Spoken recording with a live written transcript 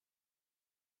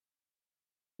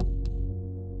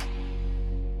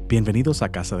Bienvenidos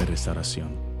a Casa de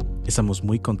Restauración. Estamos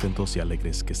muy contentos y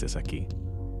alegres que estés aquí.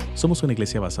 Somos una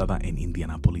iglesia basada en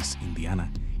Indianápolis,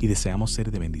 Indiana, y deseamos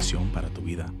ser de bendición para tu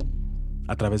vida.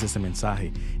 A través de este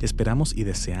mensaje, esperamos y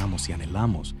deseamos y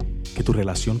anhelamos que tu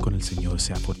relación con el Señor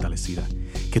sea fortalecida,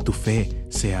 que tu fe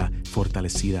sea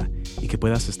fortalecida y que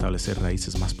puedas establecer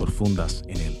raíces más profundas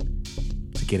en Él.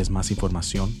 Si quieres más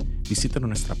información, visita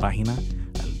nuestra página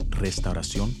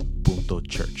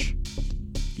restauración.church.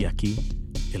 Y aquí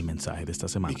el mensaje de esta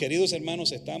semana. Mis queridos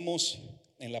hermanos, estamos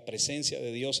en la presencia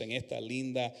de Dios en esta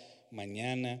linda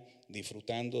mañana,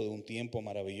 disfrutando de un tiempo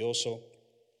maravilloso.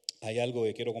 Hay algo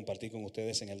que quiero compartir con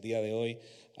ustedes en el día de hoy,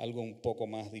 algo un poco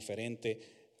más diferente.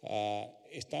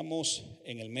 Estamos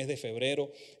en el mes de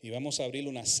febrero y vamos a abrir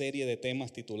una serie de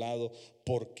temas titulado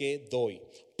 ¿Por qué doy?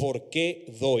 ¿Por qué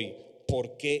doy?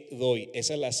 ¿Por qué doy?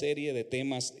 Esa es la serie de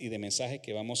temas y de mensajes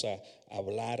que vamos a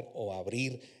hablar o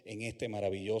abrir en este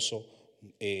maravilloso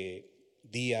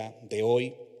día de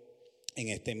hoy, en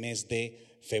este mes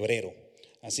de febrero.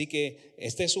 Así que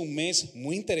este es un mes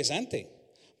muy interesante,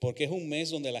 porque es un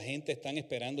mes donde la gente está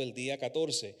esperando el día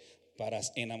 14 para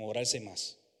enamorarse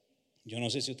más. Yo no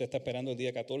sé si usted está esperando el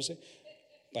día 14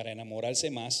 para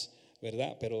enamorarse más,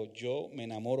 ¿verdad? Pero yo me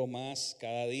enamoro más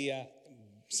cada día,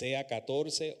 sea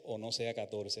 14 o no sea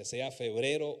 14, sea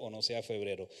febrero o no sea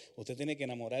febrero. Usted tiene que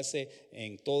enamorarse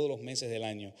en todos los meses del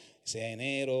año, sea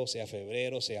enero, sea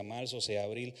febrero, sea marzo, sea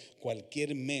abril,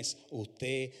 cualquier mes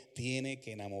usted tiene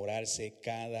que enamorarse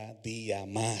cada día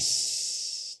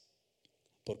más.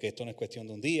 Porque esto no es cuestión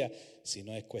de un día,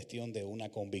 sino es cuestión de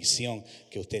una convicción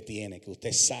que usted tiene, que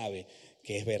usted sabe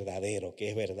que es verdadero,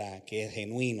 que es verdad, que es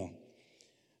genuino.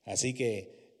 Así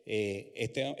que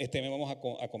este mes vamos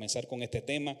a comenzar con este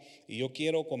tema, y yo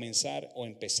quiero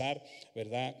empezar,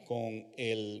 ¿verdad?, con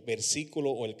el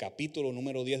versículo o el capítulo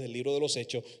número 10 del libro de los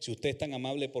Hechos. Si usted es tan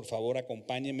amable, por favor,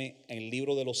 acompáñeme en el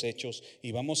libro de los Hechos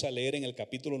y vamos a leer en el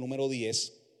capítulo número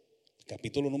 10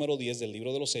 del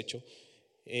libro de los Hechos.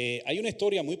 Hay una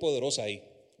historia muy poderosa ahí,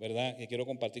 ¿verdad?, que quiero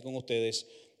compartir con ustedes,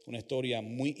 una historia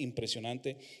muy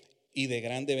impresionante y de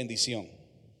grande bendición,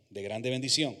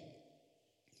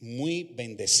 muy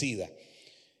bendecida.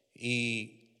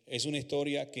 Y es una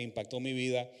historia que impactó mi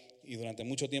vida y durante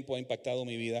mucho tiempo ha impactado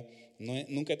mi vida.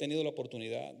 Nunca he tenido la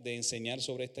oportunidad de enseñar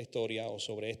sobre esta historia o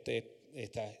sobre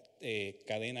esta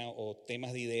cadena o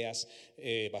temas de ideas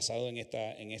basado en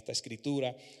esta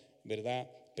escritura, ¿verdad?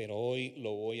 Pero hoy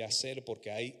lo voy a hacer porque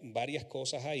hay varias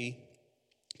cosas ahí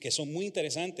que son muy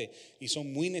interesantes y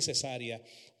son muy necesarias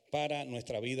para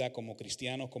nuestra vida como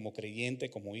cristianos, como creyentes,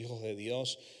 como hijos de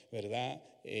Dios, ¿verdad?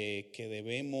 Que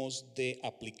debemos de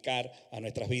aplicar a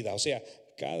nuestras vidas. O sea,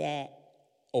 cada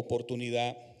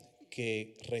oportunidad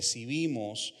que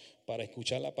recibimos para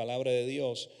escuchar la palabra de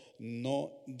Dios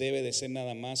no debe de ser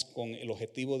nada más con el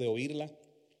objetivo de oírla,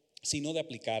 sino de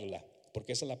aplicarla,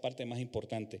 porque esa es la parte más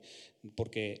importante.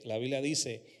 Porque la Biblia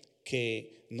dice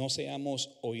que no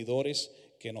seamos oidores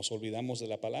que nos olvidamos de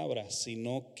la palabra,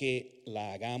 sino que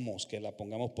la hagamos, que la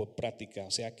pongamos por práctica,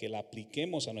 o sea, que la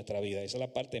apliquemos a nuestra vida. Esa es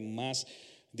la parte más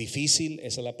difícil,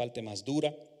 esa es la parte más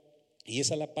dura, y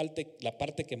esa es la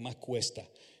parte que más cuesta,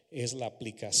 es la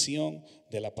aplicación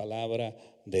de la palabra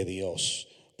de Dios.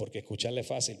 Porque escucharla es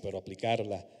fácil, pero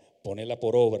aplicarla, ponerla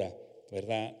por obra,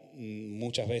 ¿verdad?,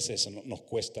 muchas veces nos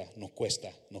cuesta,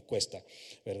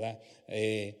 ¿verdad?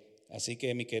 Así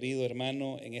que, mi querido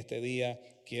hermano, en este día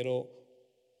quiero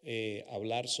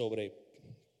hablar sobre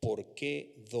por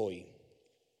qué doy.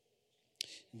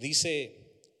 Dice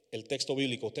el texto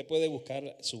bíblico, usted puede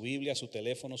buscar su Biblia, su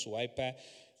teléfono, su iPad,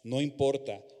 no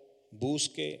importa,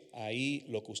 busque ahí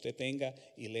lo que usted tenga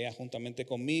y lea juntamente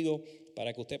conmigo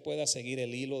para que usted pueda seguir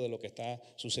el hilo de lo que está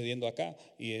sucediendo acá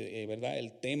y ¿verdad?,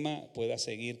 el tema pueda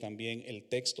seguir también el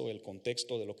texto, el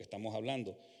contexto de lo que estamos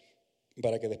hablando,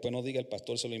 para que después no diga el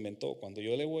pastor se lo inventó. Cuando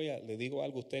yo le digo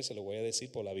algo a usted, se lo voy a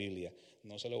decir por la Biblia,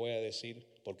 no se lo voy a decir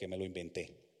porque me lo inventé.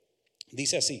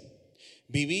 Dice así: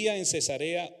 vivía en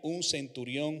Cesarea un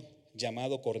centurión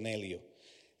llamado Cornelio,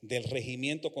 del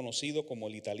regimiento conocido como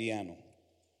el italiano.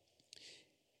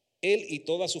 Él y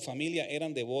toda su familia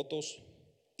eran devotos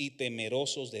y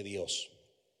temerosos de Dios.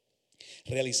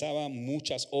 Realizaba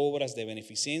muchas obras de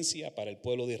beneficencia para el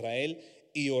pueblo de Israel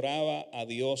y oraba a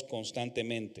Dios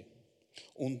constantemente.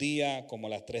 Un día, como a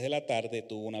las 3 de la tarde,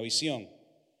 tuvo una visión.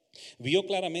 Vio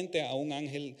claramente a un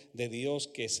ángel de Dios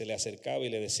que se le acercaba y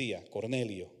le decía: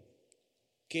 Cornelio.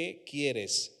 ¿Qué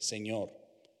quieres, Señor?,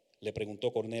 le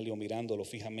preguntó Cornelio mirándolo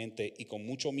fijamente y con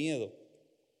mucho miedo.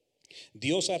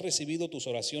 Dios ha recibido tus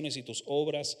oraciones y tus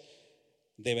obras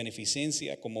de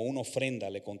beneficencia como una ofrenda,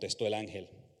 le contestó el ángel.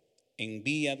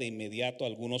 Envía de inmediato a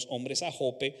algunos hombres a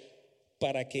Jope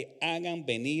para que hagan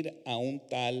venir a un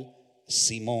tal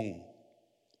Simón,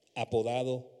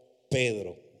 apodado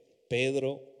Pedro.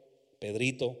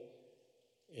 Pedrito,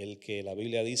 el que la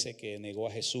Biblia dice que negó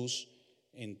a Jesús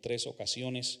en 3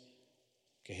 ocasiones,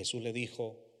 que Jesús le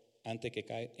dijo: antes que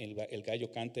el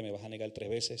gallo cante me vas a negar 3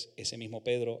 veces. Ese mismo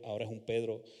Pedro ahora es un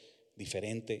Pedro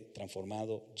diferente,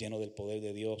 transformado, lleno del poder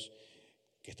de Dios,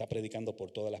 que está predicando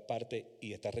por todas las partes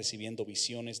y está recibiendo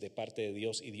visiones de parte de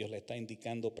Dios, y Dios le está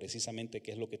indicando precisamente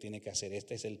qué es lo que tiene que hacer.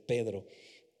 Este es el Pedro.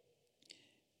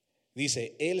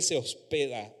 Dice: él se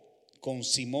hospeda con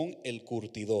Simón el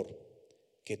curtidor,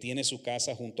 que tiene su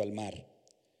casa junto al mar.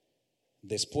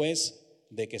 Después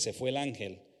de que se fue el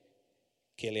ángel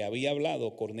que le había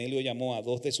hablado, Cornelio llamó a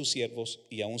 2 de sus siervos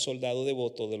y a un soldado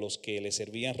devoto de los que le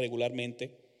servían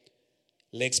regularmente.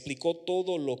 Le explicó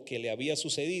todo lo que le había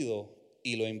sucedido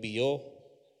y lo envió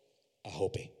a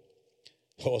Jope.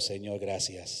 Oh Señor,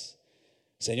 gracias.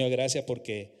 Señor, gracias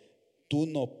porque tú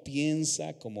no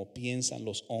piensas como piensan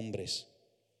los hombres.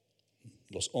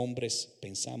 Los hombres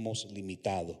pensamos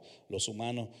limitado, los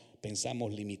humanos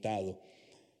pensamos limitado,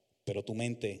 pero tu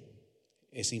mente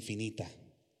es infinita.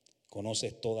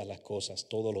 Conoces todas las cosas,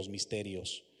 todos los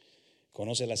misterios,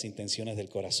 conoces las intenciones del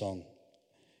corazón.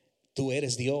 Tú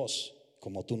eres Dios,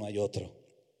 como tú no hay otro.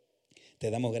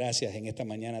 Te damos gracias en esta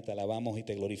mañana, te alabamos y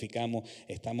te glorificamos.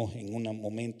 Estamos en un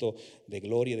momento de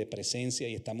gloria y de presencia,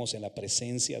 y estamos en la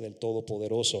presencia del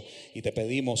Todopoderoso. Y te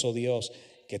pedimos, oh Dios,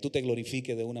 que tú te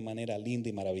glorifiques de una manera linda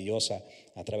y maravillosa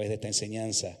a través de esta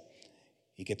enseñanza,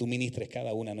 y que tú ministres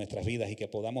cada una de nuestras vidas y que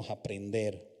podamos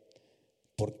aprender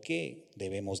por qué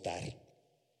debemos dar.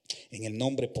 En el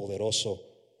nombre poderoso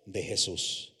de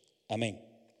Jesús. Amén.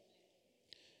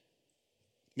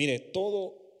 Mire,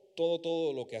 todo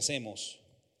lo que hacemos,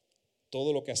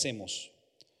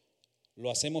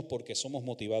 lo hacemos porque somos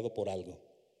motivados por algo.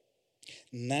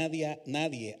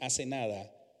 Nadie hace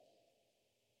nada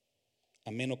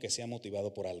a menos que sea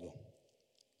motivado por algo.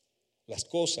 Las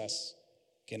cosas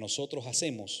que nosotros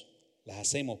hacemos, las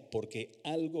hacemos porque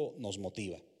algo nos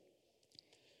motiva.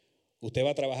 Usted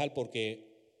va a trabajar porque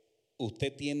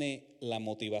usted tiene la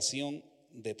motivación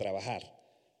de trabajar,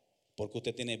 porque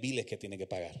usted tiene biles que tiene que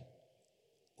pagar.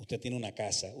 Usted tiene una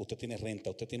casa, usted tiene renta,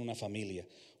 usted tiene una familia,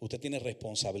 usted tiene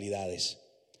responsabilidades.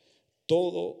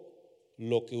 Todo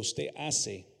lo que usted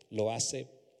hace, lo hace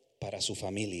para su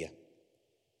familia,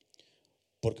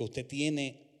 porque usted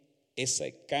tiene esa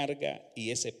carga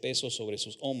y ese peso sobre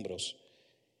sus hombros,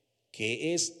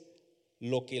 que es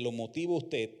lo que lo motiva a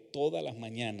usted todas las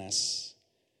mañanas,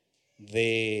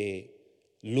 de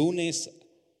lunes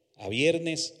a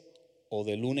viernes o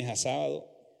de lunes a sábado,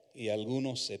 y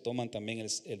algunos se toman también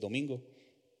el domingo.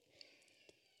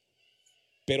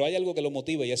 Pero hay algo que lo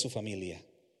motiva, y es su familia.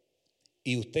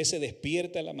 Y usted se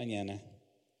despierta en la mañana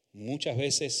muchas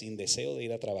veces sin deseo de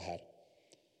ir a trabajar,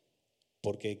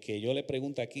 porque que yo le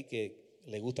pregunte aquí que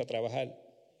le gusta trabajar,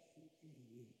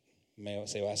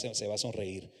 se va a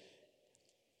sonreír.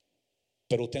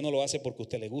 Pero usted no lo hace porque a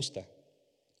usted le gusta,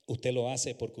 usted lo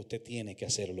hace porque usted tiene que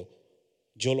hacerlo.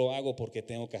 Yo lo hago porque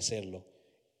tengo que hacerlo.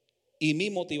 Y mi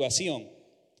motivación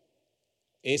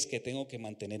es que tengo que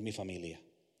mantener mi familia.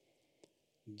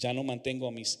 Ya no mantengo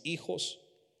a mis hijos,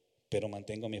 pero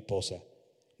mantengo a mi esposa,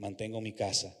 mantengo mi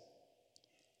casa,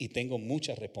 y tengo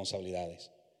muchas responsabilidades.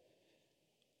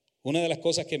 Una de las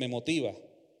cosas que me motiva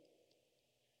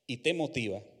y te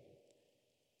motiva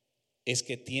es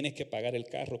que tienes que pagar el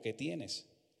carro que tienes,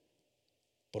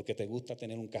 porque te gusta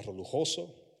tener un carro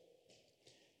lujoso,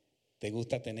 te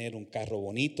gusta tener un carro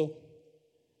bonito,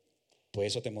 pues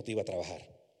eso te motiva a trabajar.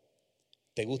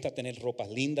 Te gusta tener ropas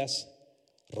lindas,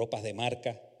 ropas de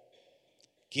marca.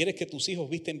 Quieres que tus hijos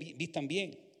vistan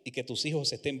bien y que tus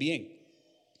hijos estén bien.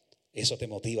 Eso te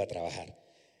motiva a trabajar.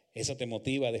 Eso te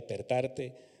motiva a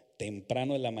despertarte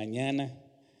temprano en la mañana,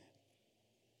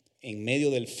 en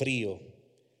medio del frío,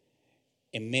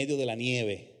 en medio de la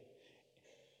nieve,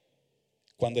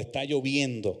 cuando está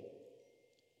lloviendo,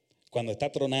 cuando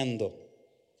está tronando.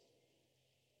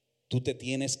 Tú te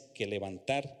tienes que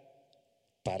levantar,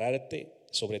 pararte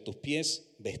sobre tus pies,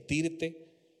 vestirte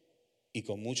y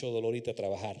con mucho dolor irte a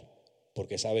trabajar,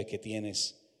 porque sabes que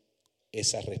tienes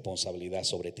esa responsabilidad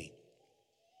sobre ti.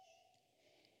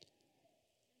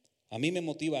 A mí me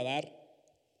motiva a dar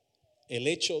el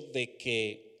hecho de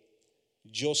que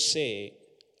yo sé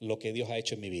lo que Dios ha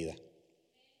hecho en mi vida.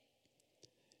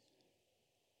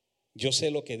 Yo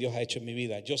sé lo que Dios ha hecho en mi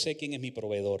vida. Yo sé quién es mi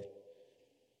proveedor.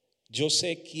 Yo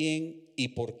sé quién y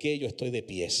por qué yo estoy de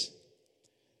pies.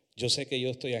 Yo sé que yo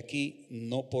estoy aquí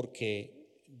no porque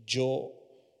yo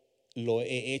lo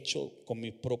he hecho con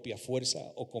mi propia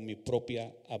fuerza o con mis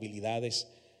propias habilidades,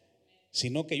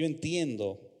 sino que yo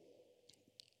entiendo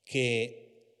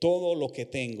que todo lo que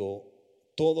tengo,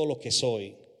 todo lo que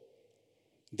soy,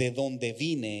 de donde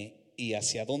vine y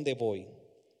hacia dónde voy,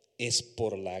 es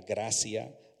por la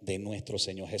gracia de nuestro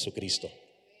Señor Jesucristo.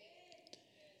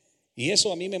 Y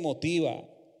eso a mí me motiva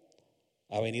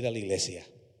a venir a la iglesia.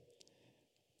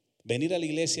 Venir a la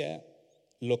iglesia,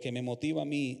 lo que me motiva a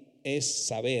mí es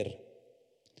saber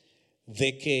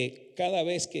de que cada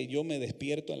vez que yo me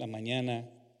despierto en la mañana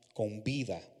con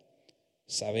vida,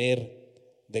 saber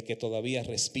de que todavía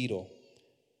respiro,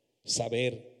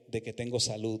 saber de que tengo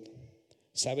salud,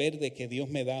 saber de que Dios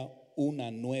me da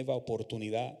una nueva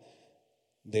oportunidad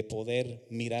de poder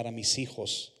mirar a mis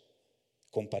hijos,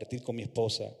 compartir con mi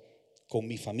esposa, con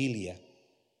mi familia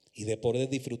y de poder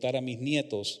disfrutar a mis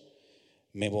nietos,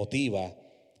 me motiva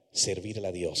servirle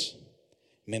a Dios,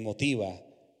 me motiva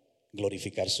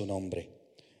glorificar su nombre,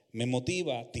 me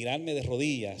motiva tirarme de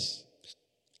rodillas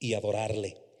y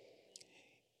adorarle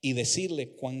y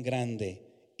decirle cuán grande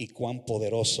y cuán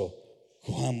poderoso,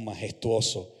 cuán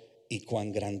majestuoso y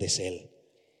cuán grande es Él.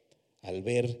 Al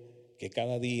ver que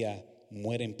cada día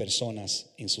mueren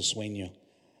personas en su sueño,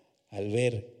 al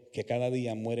ver que cada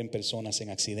día mueren personas en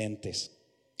accidentes,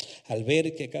 al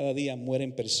ver que cada día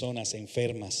mueren personas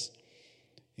enfermas,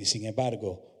 y sin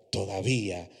embargo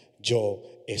todavía yo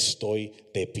estoy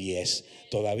de pies,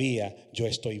 todavía yo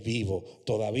estoy vivo,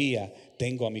 todavía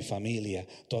tengo a mi familia,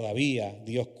 todavía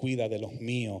Dios cuida de los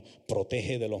míos,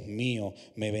 protege de los míos,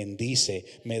 me bendice,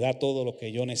 me da todo lo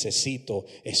que yo necesito,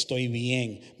 estoy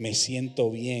bien, me siento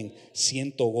bien,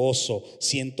 siento gozo,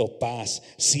 siento paz,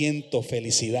 siento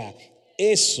felicidad.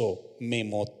 Eso me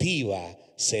motiva a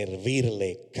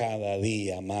servirle cada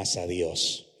día más a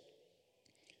Dios.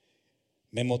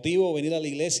 Me motivo a venir a la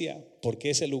iglesia porque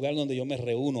es el lugar donde yo me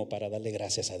reúno para darle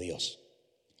gracias a Dios.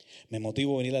 Me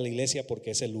motivo a venir a la iglesia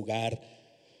porque es el lugar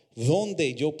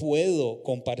donde yo puedo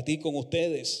compartir con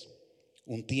ustedes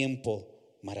un tiempo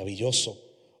maravilloso,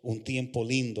 un tiempo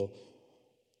lindo,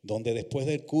 donde después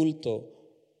del culto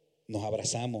nos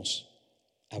abrazamos,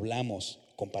 hablamos,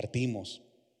 compartimos.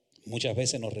 Muchas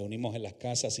veces nos reunimos en las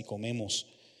casas y comemos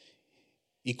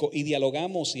y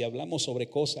dialogamos y hablamos sobre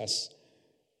cosas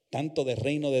tanto del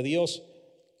reino de Dios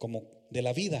como de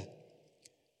la vida.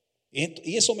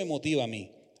 Y eso me motiva a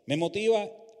mí. Me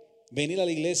motiva venir a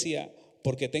la iglesia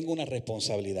porque tengo una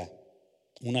responsabilidad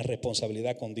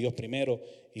con Dios primero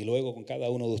y luego con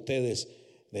cada uno de ustedes,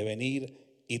 de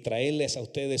venir y traerles a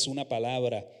ustedes una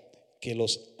palabra que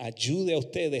los ayude a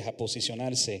ustedes a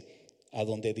posicionarse a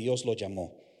donde Dios los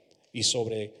llamó y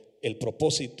sobre el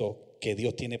propósito que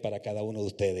Dios tiene para cada uno de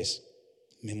ustedes.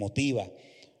 Me motiva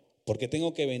porque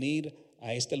tengo que venir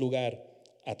a este lugar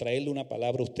a traerle una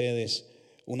palabra a ustedes,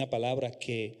 una palabra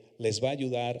que les va a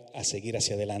ayudar a seguir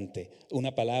hacia adelante,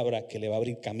 una palabra que le va a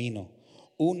abrir camino,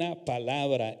 una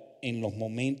palabra en los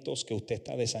momentos que usted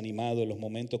está desanimado, en los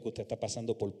momentos que usted está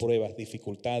pasando por pruebas,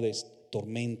 dificultades,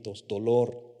 tormentos,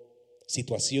 dolor,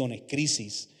 situaciones,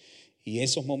 crisis. Y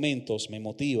esos momentos me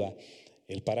motiva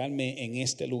el pararme en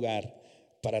este lugar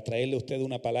para traerle a usted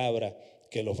una palabra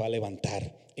que los va a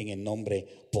levantar en el nombre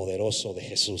poderoso de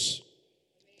Jesús.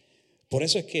 Por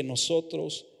eso es que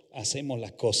nosotros hacemos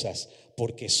las cosas,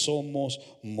 porque somos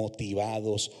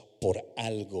motivados por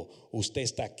algo. Usted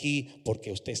está aquí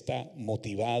porque usted está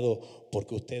motivado,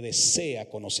 porque usted desea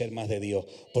conocer más de Dios,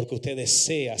 porque usted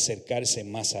desea acercarse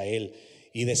más a Él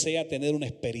y desea tener una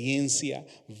experiencia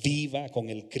viva con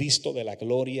el Cristo de la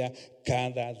gloria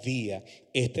cada día.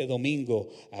 Este domingo,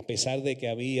 a pesar de que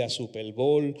había Super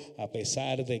Bowl, a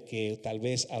pesar de que tal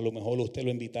vez a lo mejor usted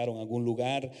lo invitaron a algún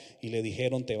lugar y le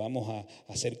dijeron te vamos a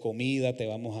hacer comida, te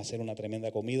vamos a hacer una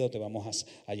tremenda comida, te vamos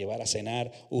a llevar a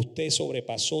cenar, usted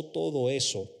sobrepasó todo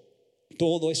eso,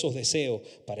 todos esos deseos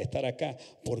para estar acá,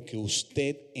 porque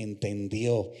usted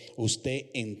entendió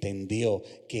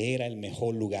que era el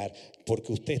mejor lugar,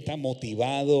 porque usted está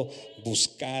motivado a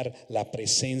buscar la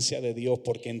presencia de Dios,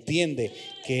 porque entiende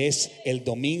que es el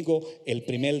domingo, el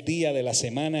primer día de la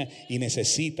semana, y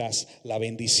necesitas la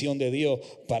bendición de Dios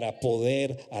para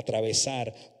poder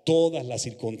atravesar todas las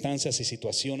circunstancias y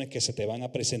situaciones que se te van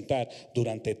a presentar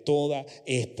durante toda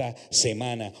esta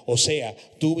semana. O sea,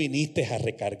 tú viniste a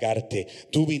recargarte,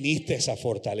 tú viniste a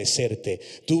fortalecerte,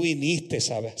 tú viniste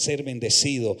a ser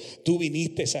bendecido, tú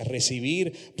viniste a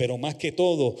recibir, pero más que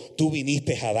todo, tú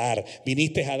viniste a dar,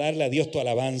 viniste a darle a Dios tu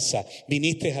alabanza,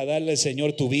 viniste a darle al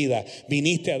Señor tu vida,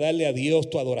 viniste a darle a Dios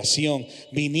tu adoración,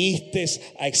 viniste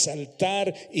a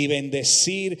exaltar y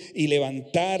bendecir y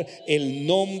levantar el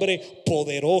nombre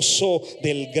poderoso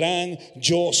del gran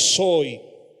yo soy.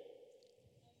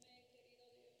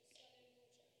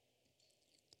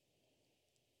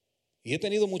 Y he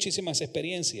tenido muchísimas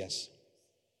experiencias.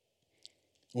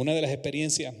 Una de las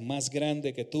experiencias más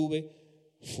grandes que tuve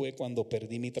fue cuando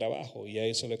perdí mi trabajo. Y a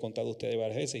eso le he contado a ustedes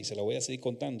varias veces y se lo voy a seguir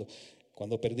contando.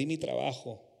 Cuando perdí mi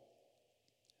trabajo,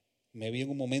 me vi en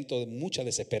un momento de mucha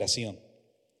desesperación.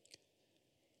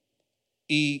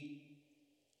 Y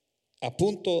a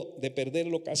punto de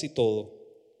perderlo casi todo,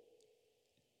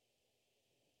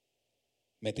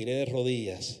 me tiré de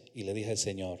rodillas y le dije al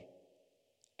Señor: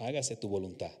 hágase tu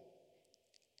voluntad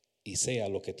y sea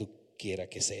lo que tú quieras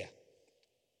que sea.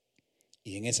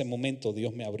 Y en ese momento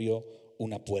Dios me abrió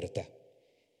una puerta,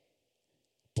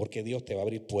 porque Dios te va a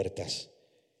abrir puertas.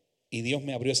 Y Dios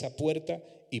me abrió esa puerta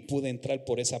y pude entrar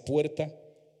por esa puerta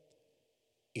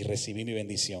y recibí mi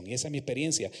bendición. Y esa es mi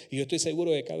experiencia. Y yo estoy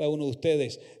seguro que cada uno de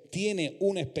ustedes tiene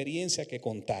una experiencia que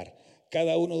contar.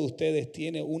 Cada uno de ustedes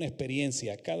tiene una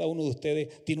experiencia, cada uno de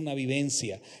ustedes tiene una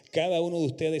vivencia, cada uno de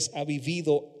ustedes ha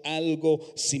vivido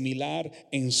algo similar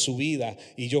en su vida.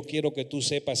 Y yo quiero que tú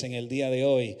sepas en el día de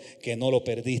hoy que no lo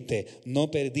perdiste.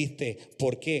 No perdiste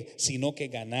 ¿por qué? Sino que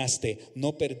ganaste.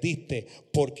 No perdiste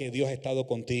porque Dios ha estado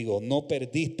contigo. No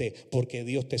perdiste porque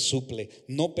Dios te suple.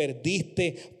 No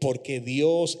perdiste porque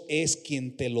Dios es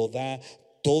quien te lo da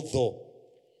todo.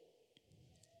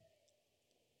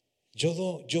 Yo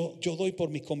doy por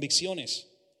mis convicciones.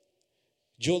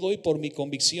 Yo doy por mi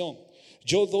convicción.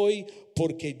 Yo doy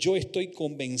porque yo estoy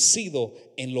convencido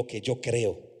en lo que yo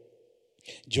creo.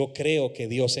 Yo creo que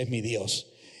Dios es mi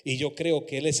Dios. Y yo creo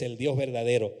que Él es el Dios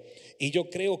verdadero. Y yo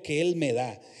creo que Él me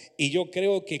da. Y yo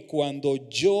creo que cuando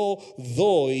yo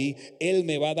doy, Él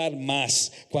me va a dar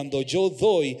más. Cuando yo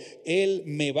doy, Él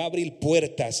me va a abrir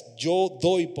puertas. Yo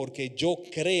doy porque yo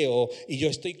creo y yo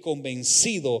estoy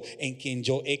convencido en quien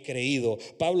yo he creído.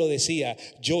 Pablo decía: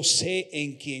 yo sé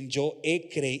en quien yo he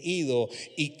creído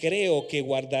y creo que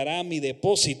guardará mi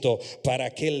depósito para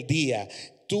aquel día.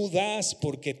 Tú das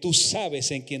porque tú sabes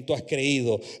en quien tú has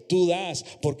creído. Tú das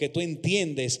porque tú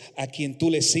entiendes a quien tú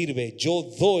le sirves. Yo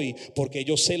doy porque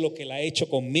yo sé lo que Él ha hecho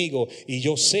conmigo. Y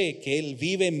yo sé que Él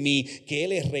vive en mí, que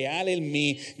Él es real en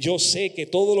mí. Yo sé que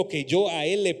todo lo que yo a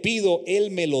Él le pido,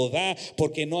 Él me lo da.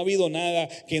 Porque no ha habido nada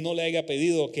que no le haya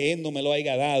pedido que Él no me lo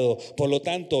haya dado. Por lo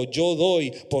tanto, yo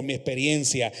doy por mi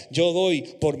experiencia. Yo doy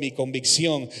por mi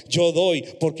convicción. Yo doy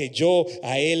porque yo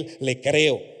a Él le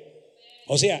creo.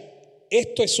 O sea,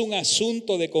 esto es un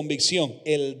asunto de convicción.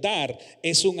 El dar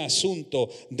es un asunto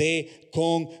de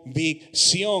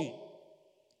convicción.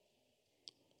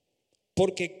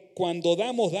 Porque cuando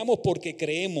damos porque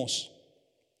creemos.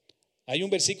 Hay un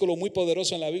versículo muy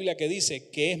poderoso en la Biblia que dice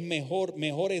que es mejor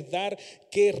es dar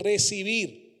que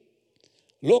recibir.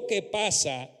 Lo que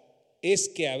pasa es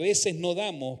que a veces no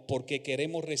damos porque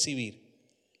queremos recibir.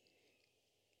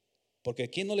 Porque ¿a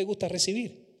quién no le gusta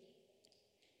recibir?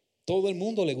 Todo el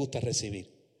mundo le gusta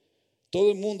recibir. Todo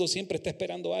el mundo siempre está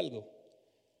esperando algo.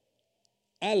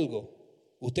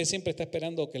 Usted siempre está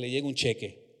esperando que le llegue un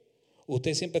cheque.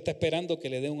 Usted siempre está esperando que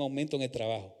le dé un aumento en el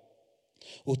trabajo.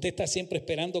 Usted está siempre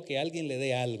esperando que alguien le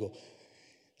dé algo.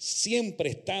 Siempre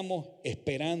estamos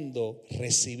esperando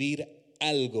recibir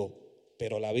algo.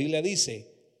 Pero la Biblia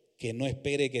dice que no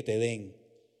espere que te den.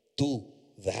 Tú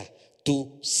da,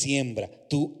 tú siembra,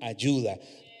 tú ayuda.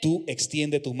 Tú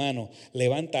extiende tu mano,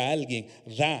 levanta a alguien,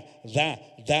 da.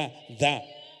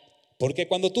 Porque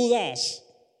cuando tú das,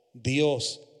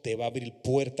 Dios te va a abrir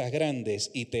puertas grandes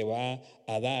y te va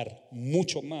a dar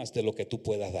mucho más de lo que tú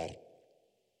puedas dar.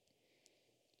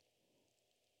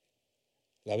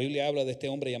 La Biblia habla de este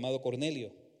hombre llamado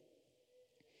Cornelio.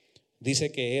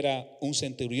 Dice que era un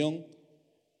centurión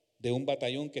de un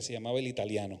batallón que se llamaba el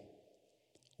Italiano.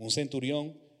 Un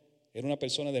centurión era una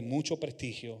persona de mucho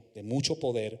prestigio, de mucho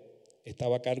poder.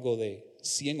 Estaba a cargo de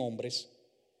 100 hombres,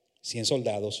 100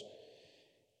 soldados.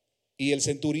 Y el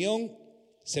centurión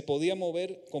se podía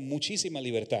mover con muchísima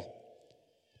libertad.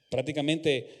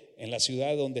 Prácticamente en la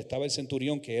ciudad donde estaba el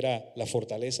centurión, que era la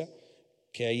fortaleza,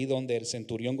 que ahí donde el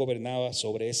centurión gobernaba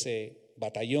sobre ese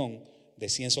batallón de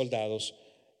 100 soldados,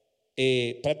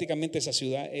 prácticamente esa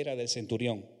ciudad era del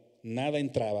centurión. Nada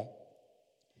entraba,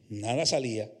 nada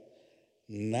salía.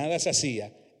 Nada se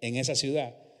hacía en esa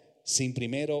ciudad sin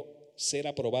primero ser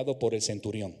aprobado por el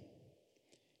centurión.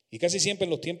 Y casi siempre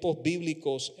en los tiempos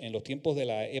bíblicos, en los tiempos de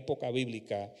la época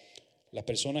bíblica, las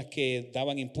personas que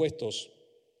daban impuestos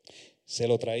se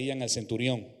lo traían al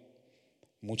centurión.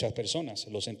 Muchas personas,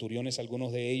 los centuriones,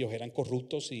 algunos de ellos eran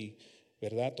corruptos y,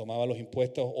 ¿verdad?, tomaban los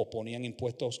impuestos o ponían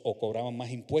impuestos o cobraban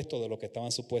más impuestos de lo que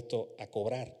estaban supuestos a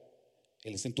cobrar.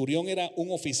 El centurión era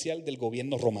un oficial del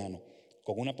gobierno romano,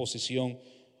 con una posición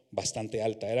bastante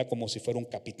alta, era como si fuera un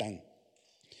capitán.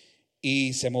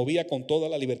 y se movía con toda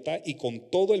la libertad y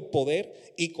con todo el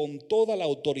poder y con toda la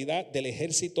autoridad del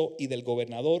ejército y del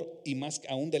gobernador, y más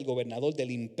aún del gobernador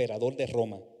del emperador de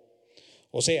Roma.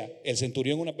 O sea, el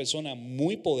centurión es una persona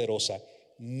muy poderosa,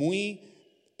 muy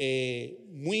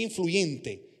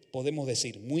influyente, podemos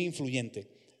decir, muy influyente.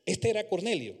 Este era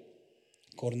Cornelio.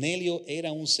 Cornelio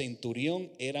era un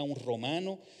centurión, era un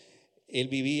romano. Él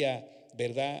vivía,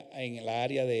 ¿verdad?, en la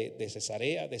área de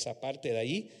Cesarea, de esa parte de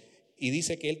ahí, y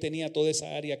dice que él tenía toda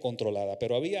esa área controlada.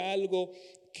 Pero había algo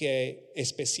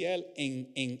especial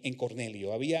en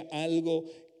Cornelio, había algo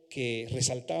que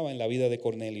resaltaba en la vida de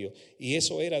Cornelio, y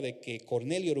eso era de que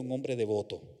Cornelio era un hombre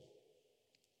devoto.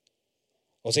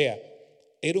 O sea,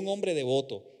 era un hombre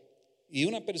devoto, y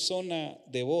una persona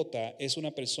devota es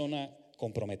una persona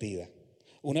comprometida.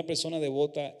 Una persona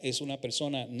devota es una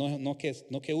persona, no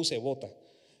que use bota,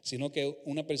 sino que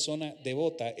una persona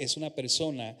devota es una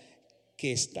persona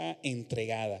que está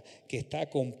entregada, que está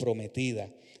comprometida,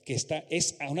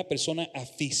 es una persona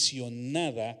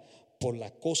aficionada por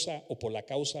la cosa o por la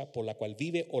causa por la cual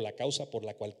vive, o la causa por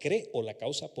la cual cree, o la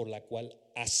causa por la cual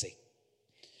hace.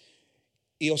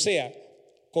 Y o sea,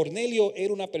 Cornelio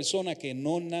era una persona que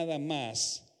no nada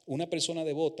más, una persona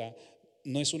devota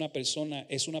no es una persona,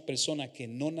 es una persona que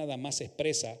no nada más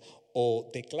expresa o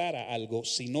declara algo,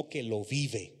 sino que lo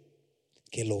vive,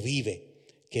 que lo vive,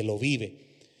 que lo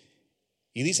vive.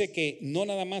 Y dice que no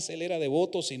nada más él era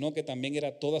devoto, sino que también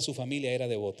toda su familia era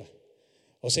devota.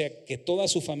 O sea, que toda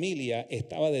su familia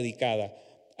estaba dedicada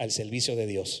al servicio de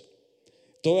Dios.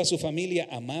 Toda su familia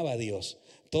amaba a Dios.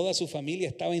 Toda su familia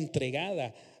estaba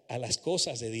entregada a las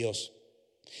cosas de Dios.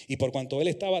 Y por cuanto él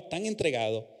estaba tan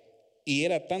entregado y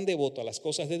era tan devoto a las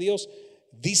cosas de Dios,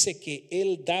 dice que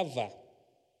él daba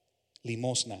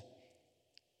limosna.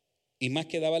 Y más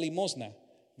que daba limosna,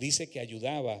 dice que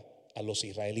ayudaba a los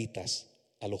israelitas,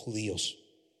 a los judíos.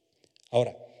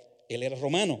 Ahora, él era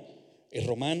romano. El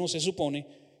romano se supone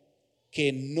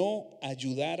que no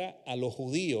ayudara a los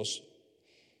judíos,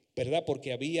 ¿verdad?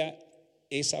 Porque había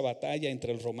esa batalla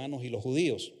entre los romanos y los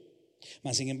judíos.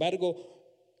 Mas, sin embargo,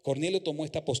 Cornelio tomó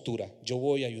esta postura: yo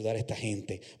voy a ayudar a esta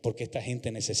gente porque esta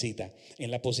gente necesita.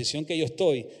 En la posición que yo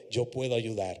estoy, yo puedo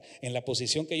ayudar. En la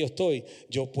posición que yo estoy,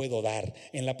 yo puedo dar.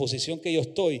 En la posición que yo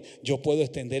estoy, yo puedo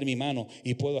extender mi mano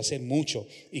y puedo hacer mucho.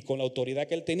 Y con la autoridad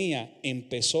que él tenía,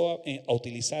 empezó a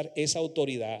utilizar esa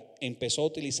autoridad, empezó a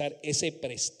utilizar ese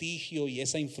prestigio y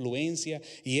esa influencia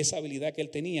y esa habilidad que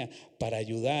él tenía para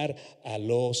ayudar a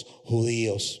los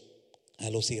judíos,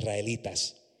 a los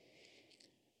israelitas.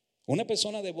 Una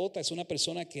persona devota es una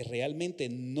persona que realmente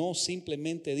no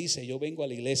simplemente dice: yo vengo a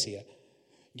la iglesia,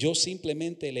 yo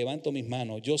simplemente levanto mis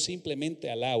manos, yo simplemente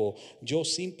alabo, yo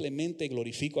simplemente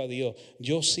glorifico a Dios,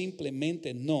 yo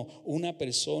simplemente no. Una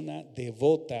persona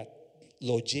devota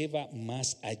lo lleva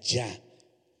más allá.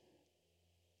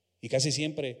 Y casi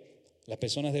siempre las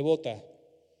personas devotas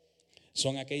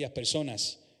son aquellas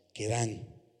personas que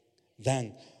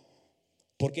dan,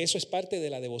 porque eso es parte de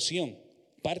la devoción.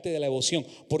 Parte de la devoción.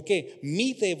 Porque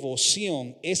mi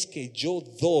devoción es que yo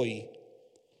doy,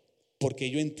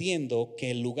 porque yo entiendo que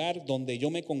el lugar donde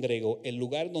yo me congrego, el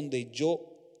lugar donde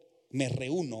yo me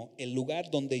reúno, el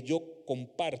lugar donde yo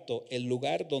comparto, el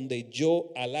lugar donde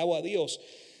yo alabo a Dios,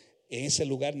 en ese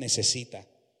lugar necesita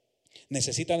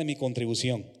de mi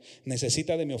contribución,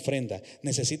 necesita de mi ofrenda,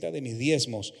 necesita de mis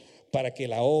diezmos para que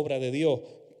la obra de Dios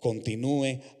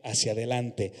continúe hacia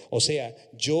adelante. O sea,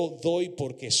 yo doy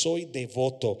porque soy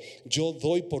devoto, yo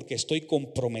doy porque estoy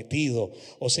comprometido.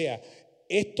 O sea,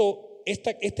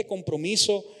 este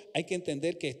compromiso, hay que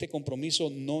entender que este compromiso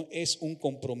no es un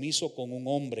compromiso con un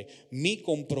hombre. Mi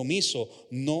compromiso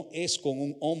no es con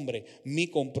un hombre, mi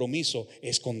compromiso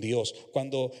es con Dios.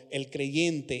 Cuando el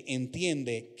creyente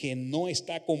entiende que no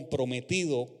está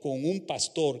comprometido con un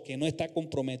pastor, que no está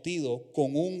comprometido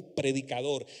con un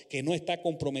predicador, que no está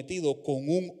comprometido con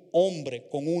un hombre,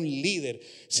 con un líder,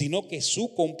 sino que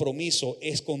su compromiso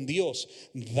es con Dios,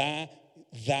 da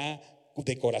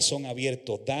de corazón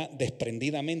abierto, da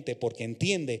desprendidamente, porque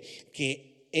entiende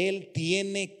que él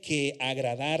tiene que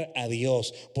agradar a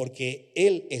Dios, porque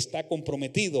él está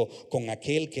comprometido con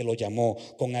aquel que lo llamó,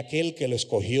 con aquel que lo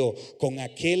escogió, con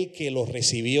aquel que lo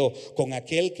recibió, con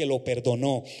aquel que lo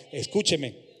perdonó.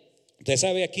 Escúcheme, usted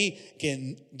sabe aquí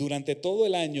que durante todo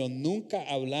el año nunca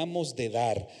hablamos de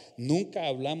dar,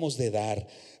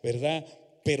 ¿verdad?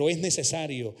 Pero es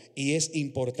necesario y es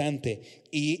importante,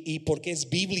 y porque es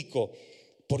bíblico,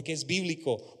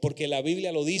 porque la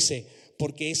Biblia lo dice,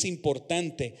 porque es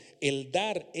importante. El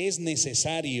dar es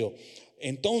necesario.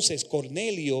 Entonces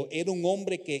Cornelio era un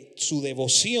hombre que su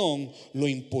devoción lo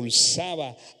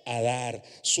impulsaba a dar.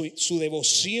 Su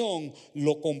devoción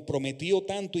lo comprometió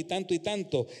tanto y tanto y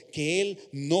tanto que él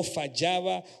no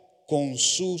fallaba con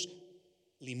sus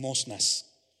limosnas.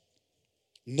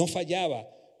 No fallaba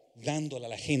dándole a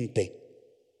la gente.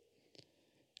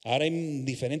 Ahora hay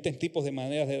diferentes tipos de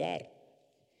maneras de dar.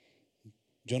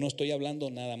 Yo no estoy hablando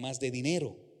nada más de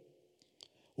dinero.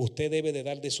 Usted debe de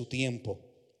dar de su tiempo.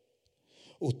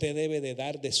 Usted debe de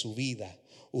dar de su vida.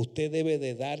 Usted debe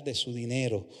de dar de su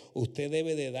dinero. Usted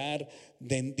debe de dar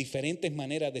de diferentes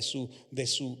maneras de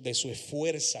sus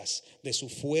fuerzas,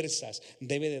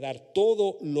 Debe de dar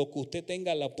todo lo que usted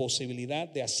tenga la posibilidad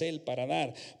de hacer para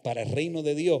dar para el reino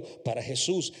de Dios, para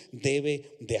Jesús.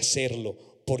 Debe de hacerlo,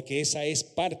 porque esa es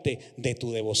parte de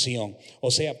tu devoción.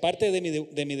 O sea, parte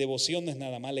de mi devoción no es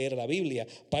nada más leer la Biblia.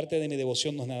 Parte de mi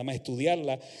devoción no es nada más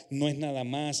estudiarla. No es nada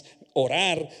más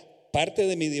orar. Parte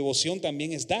de mi devoción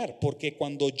también es dar, porque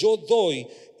cuando yo doy,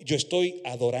 yo estoy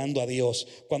adorando a Dios.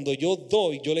 Cuando yo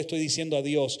doy, yo le estoy diciendo a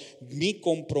Dios, mi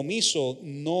compromiso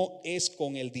no es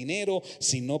con el dinero,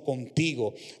 sino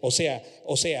contigo. O sea,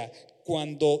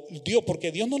 cuando Dios,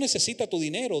 porque Dios no necesita tu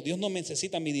dinero, Dios no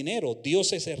necesita mi dinero.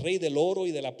 Dios es el rey del oro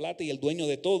y de la plata y el dueño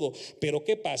de todo. Pero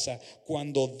 ¿qué pasa?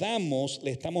 Cuando damos,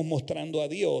 le estamos mostrando a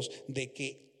Dios de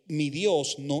que mi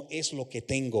Dios no es lo que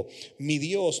tengo, mi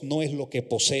Dios no es lo que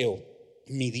poseo,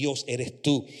 mi Dios eres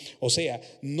tú. O sea,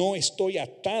 no estoy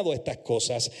atado a estas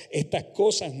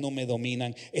cosas no me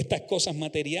dominan, estas cosas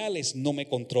materiales no me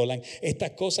controlan, estas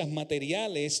cosas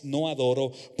materiales no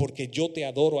adoro, porque yo te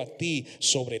adoro a ti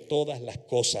sobre todas las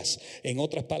cosas. En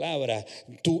otras palabras,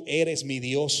 tú eres mi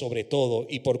Dios sobre todo,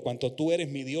 y por cuanto tú eres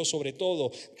mi Dios sobre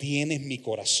todo, tienes mi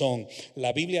corazón.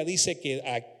 La Biblia dice que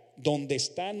donde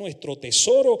está nuestro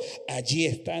tesoro, allí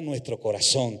está nuestro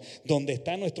corazón. Donde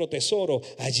está nuestro tesoro,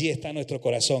 allí está nuestro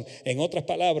corazón. En otras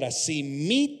palabras, si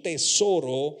mi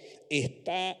tesoro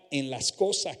está en las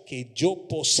cosas que yo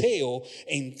poseo,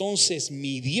 entonces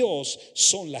mi Dios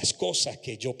son las cosas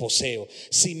que yo poseo.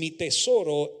 Si mi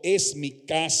tesoro es mi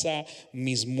casa,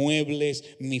 mis muebles,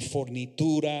 mi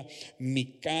fornitura, mi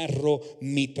carro,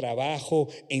 mi trabajo,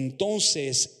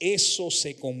 entonces eso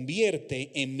se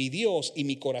convierte en mi Dios y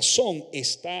mi corazón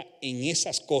está en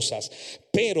esas cosas.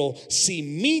 Pero si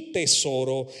mi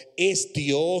tesoro es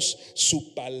Dios,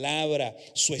 su palabra,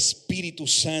 su Espíritu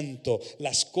Santo,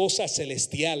 las cosas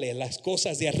celestiales, las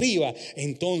cosas de arriba,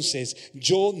 entonces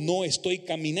yo no estoy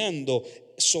caminando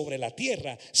sobre la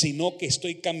tierra, sino que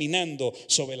estoy caminando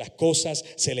sobre las cosas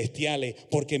celestiales,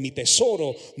 porque mi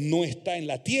tesoro no está en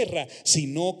la tierra,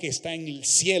 sino que está en el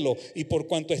cielo. Y por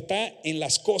cuanto está en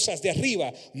las cosas de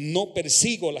arriba, no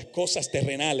persigo las cosas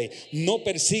terrenales, no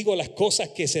persigo las cosas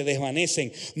que se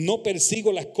desvanecen, no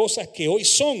persigo las cosas que hoy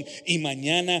son y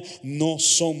mañana no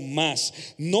son más.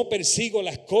 No persigo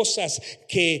las cosas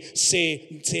que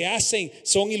se hacen,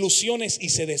 son ilusiones y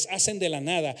se deshacen de la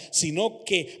nada, sino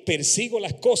que persigo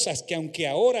las cosas que aunque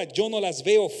ahora yo no las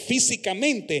veo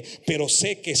físicamente, pero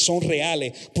sé que son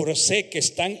reales, pero sé que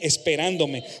están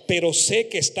esperándome, pero sé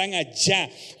que están allá,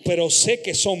 pero sé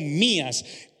que son mías.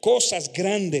 Cosas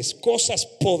grandes, cosas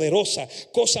poderosas,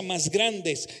 cosas más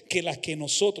grandes que las que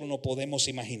nosotros no podemos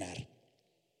imaginar.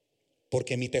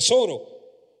 Porque mi tesoro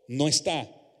no está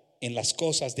en las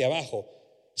cosas de abajo,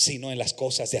 sino en las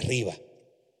cosas de arriba.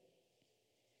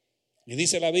 Y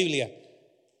dice la Biblia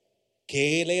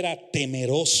que él era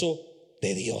temeroso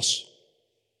de Dios.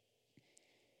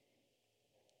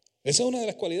 Esa es una de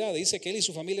las cualidades. Dice que él y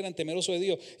su familia eran temerosos de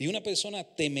Dios. Y una persona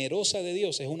temerosa de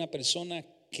Dios es una persona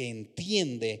que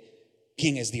entiende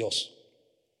quién es Dios.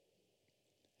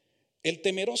 El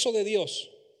temeroso de Dios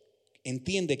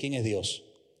entiende quién es Dios.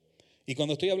 Y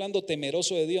cuando estoy hablando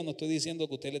temeroso de Dios, no estoy diciendo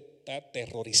que usted está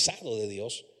aterrorizado de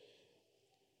Dios.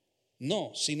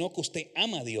 No, sino que usted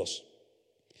ama a Dios,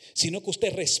 sino que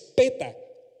usted respeta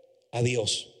a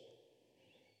Dios.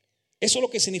 Eso es lo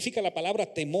que significa la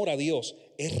palabra temor a Dios,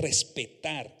 es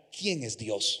respetar quién es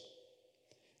Dios.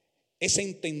 Es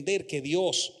entender que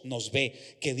Dios nos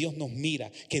ve, que Dios nos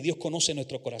mira, que Dios conoce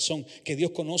nuestro corazón, que Dios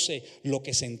conoce lo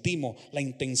que sentimos, las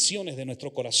intenciones de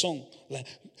nuestro corazón.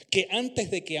 Que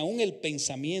antes de que aún el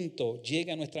pensamiento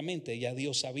llegue a nuestra mente, ya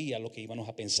Dios sabía lo que íbamos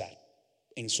a pensar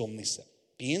en su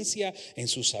omnisciencia, en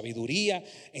su sabiduría,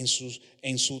 en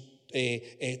su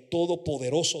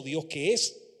todopoderoso Dios que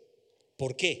es.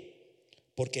 ¿Por qué?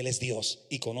 Porque Él es Dios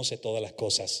y conoce todas las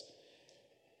cosas.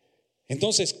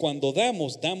 Entonces, cuando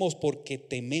damos porque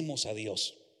tememos a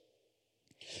Dios.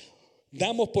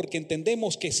 Damos porque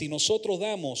entendemos que si nosotros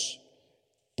damos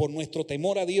por nuestro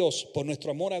temor a Dios, por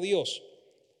nuestro amor a Dios,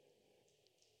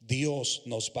 Dios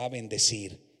nos va a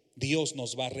bendecir. Dios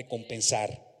nos va a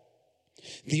recompensar.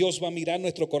 Dios va a mirar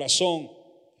nuestro corazón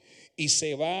y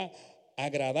se va a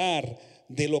agradar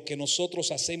de lo que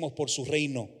nosotros hacemos por su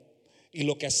reino y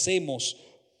lo que hacemos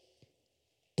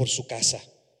por su casa.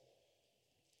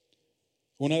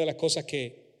 Una de las cosas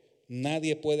que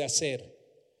nadie puede hacer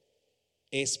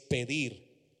es pedir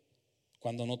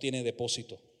cuando no tiene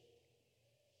depósito.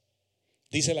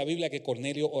 Dice la Biblia que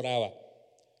Cornelio oraba.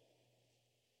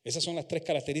 Esas son las 3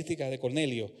 características de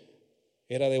Cornelio.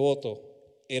 Era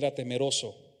devoto, era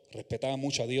temeroso, respetaba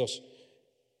mucho a Dios.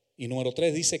 Y número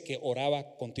 3 dice que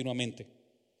oraba continuamente.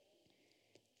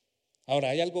 Ahora,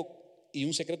 hay algo y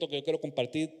un secreto que yo quiero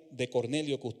compartir de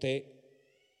Cornelio que usted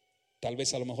tal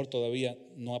vez a lo mejor todavía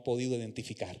no ha podido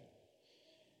identificar.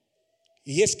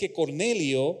 Y es que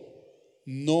Cornelio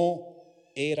no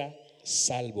era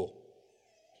salvo.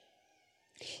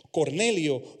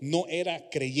 Cornelio no era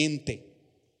creyente.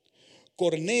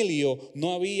 Cornelio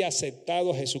no había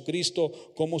aceptado a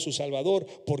Jesucristo como su Salvador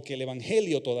porque el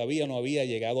evangelio todavía no había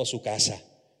llegado a su casa.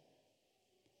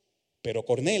 Pero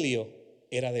Cornelio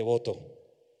era devoto.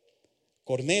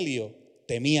 Cornelio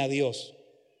temía a Dios.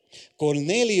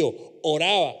 Cornelio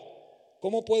oraba.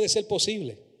 ¿Cómo puede ser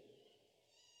posible?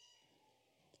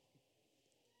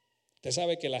 Usted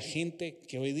sabe que la gente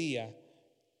que hoy día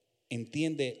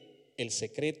entiende el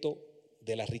secreto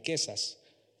de las riquezas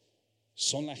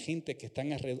son la gente que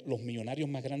están alrededor, los millonarios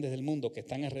más grandes del mundo, que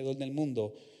están alrededor del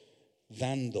mundo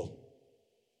dando,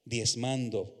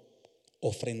 diezmando,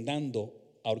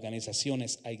 ofrendando a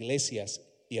organizaciones, a iglesias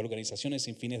y a organizaciones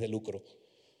sin fines de lucro.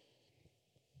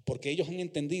 Porque ellos han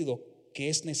entendido que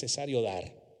es necesario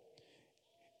dar.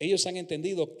 Ellos han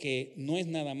entendido que no es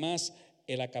nada más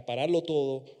el acapararlo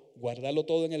todo, guardarlo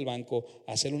todo en el banco,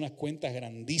 hacer unas cuentas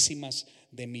grandísimas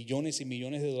de millones y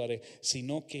millones de dólares,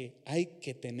 sino que hay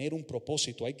que tener un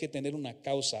propósito, hay que tener una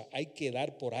causa, hay que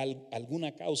dar por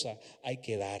alguna causa, hay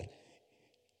que dar.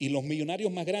 Y los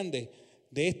millonarios más grandes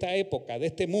de esta época, de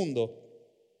este mundo,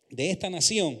 de esta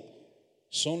nación,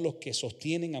 son los que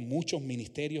sostienen a muchos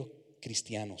ministerios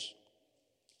cristianos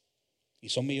y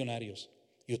son millonarios.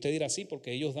 Y usted dirá, sí,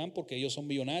 porque ellos dan, porque ellos son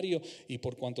millonarios, y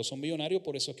por cuanto son millonarios,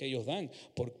 por eso es que ellos dan,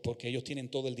 porque ellos tienen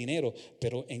todo el dinero,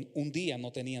 pero en un día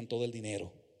no tenían todo el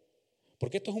dinero.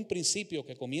 Porque esto es un principio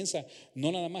que comienza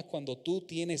no nada más cuando tú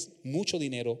tienes mucho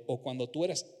dinero o cuando tú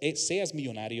seas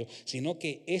millonario, sino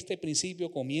que este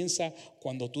principio comienza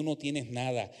cuando tú no tienes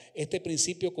nada. Este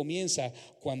principio comienza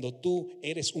cuando tú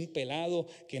eres un pelado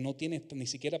que no tienes ni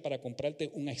siquiera para comprarte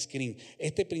un ice cream.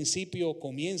 Este principio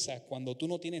comienza cuando tú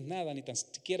no tienes nada ni tan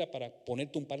siquiera para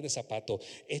ponerte un par de zapatos.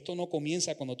 Esto no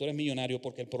comienza cuando tú eres millonario,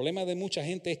 porque el problema de mucha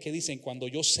gente es que dicen cuando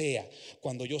yo sea,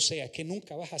 es que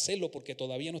nunca vas a hacerlo porque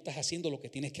todavía no estás haciendo lo que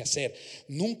tienes que hacer.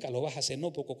 Nunca lo vas a hacer,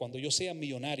 no, porque cuando yo sea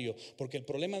millonario, porque el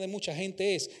problema de mucha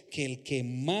gente es que el que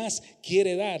más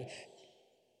quiere dar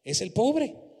es el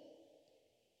pobre.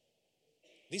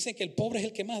 Dicen que el pobre es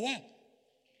el que más da.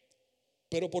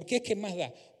 Pero ¿por qué es que más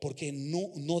da? Porque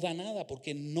no da nada,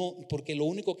 porque lo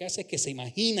único que hace es que se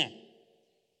imagina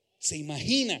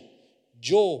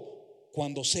yo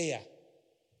cuando sea.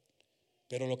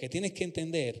 Pero lo que tienes que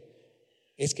entender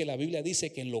es que la Biblia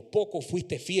dice que en lo poco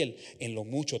fuiste fiel, en lo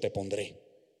mucho te pondré.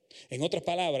 En otras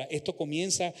palabras, esto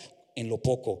comienza en lo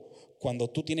poco. Cuando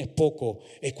tú tienes poco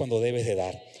es cuando debes de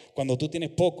dar. Cuando tú tienes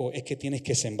poco es que tienes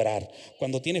que sembrar.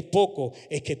 Cuando tienes poco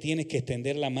es que tienes que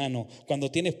extender la mano.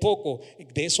 Cuando tienes poco,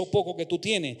 de eso poco que tú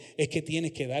tienes, es que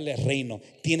tienes que darle al reino.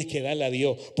 Tienes que darle a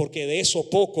Dios. Porque de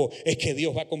eso poco es que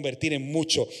Dios va a convertir en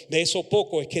mucho. De eso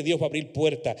poco es que Dios va a abrir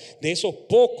puertas. De eso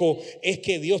poco es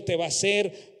que Dios te va a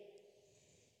hacer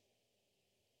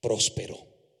próspero,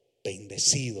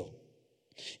 bendecido.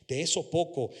 De eso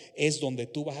poco es donde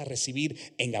tú vas a recibir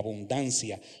en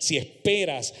abundancia. Si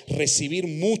esperas recibir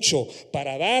mucho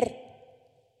para dar,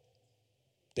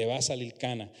 te va a salir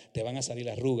cana, te van a salir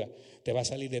arrugas, te va a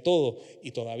salir de todo y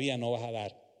todavía no vas a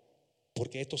dar.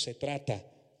 Porque esto se trata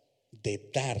de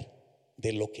dar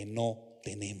de lo que no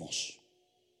tenemos.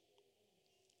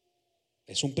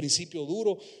 Es un principio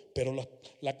duro, pero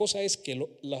la cosa es que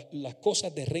las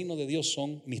cosas del reino de Dios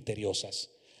son misteriosas.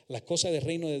 Las cosas del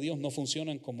reino de Dios no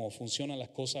funcionan como funcionan las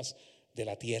cosas de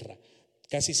la tierra.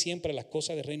 Casi siempre las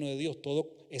cosas del reino de Dios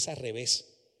todo es al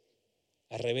revés,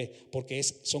 porque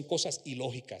son cosas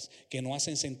ilógicas que no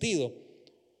hacen sentido,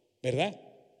 ¿verdad?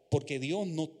 Porque Dios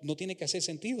no tiene que hacer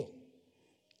sentido.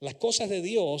 Las cosas de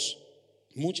Dios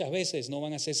muchas veces no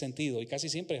van a hacer sentido y casi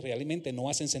siempre realmente no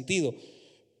hacen sentido.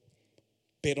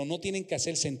 Pero no tienen que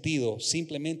hacer sentido,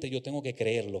 simplemente yo tengo que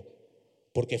creerlo,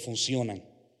 porque funcionan.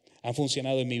 Han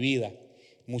funcionado en mi vida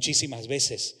muchísimas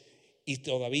veces y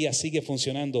todavía sigue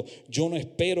funcionando. Yo no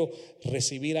espero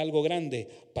recibir algo grande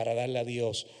para darle a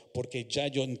Dios, porque ya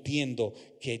yo entiendo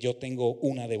que yo tengo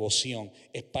una devoción,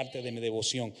 es parte de mi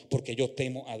devoción, porque yo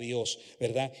temo a Dios,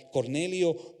 ¿verdad?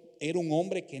 Cornelio era un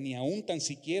hombre que ni aún tan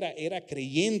siquiera era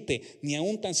creyente, ni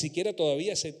aún tan siquiera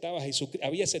todavía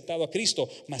había aceptado a Cristo,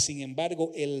 mas sin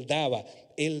embargo él daba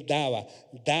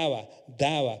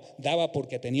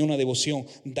porque tenía una devoción,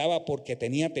 daba porque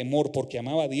tenía temor, porque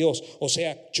amaba a Dios. O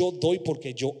sea, yo doy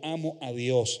porque yo amo a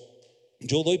Dios,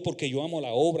 yo doy porque yo amo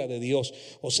la obra de Dios.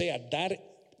 O sea, dar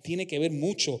tiene que ver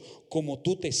mucho cómo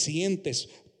tú te sientes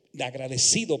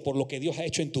agradecido por lo que Dios ha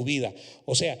hecho en tu vida.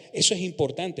 O sea, eso es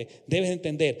importante. Debes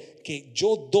entender que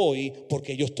yo doy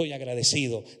porque yo estoy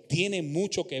agradecido. Tiene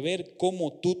mucho que ver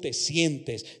cómo tú te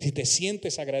sientes. Si te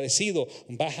sientes agradecido,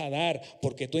 vas a dar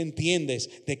porque tú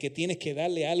entiendes de que tienes que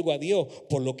darle algo a Dios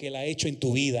por lo que Él ha hecho en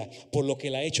tu vida, por lo que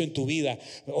Él ha hecho en tu vida.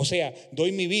 O sea,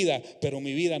 doy mi vida, pero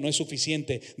mi vida no es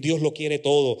suficiente. Dios lo quiere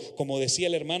todo. Como decía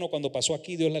el hermano cuando pasó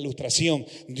aquí, Dios la ilustración.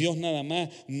 Dios nada más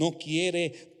no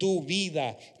quiere tu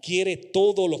vida, quiere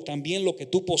todo también lo que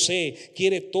tú posees,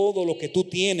 quiere todo lo que tú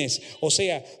tienes. O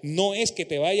sea, no es que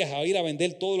te vayas a ir a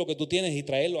vender todo lo que tú tienes y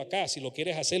traerlo acá. Si lo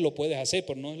quieres hacer, lo puedes hacer,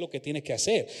 pero no es lo que tienes que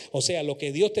hacer. O sea, lo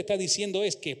que Dios te está diciendo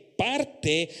es que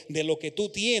parte de lo que tú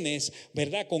tienes,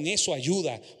 ¿verdad? Con eso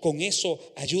ayuda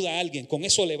a alguien, con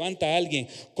eso levanta a alguien,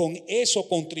 con eso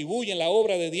contribuye en la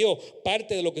obra de Dios,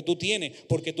 parte de lo que tú tienes,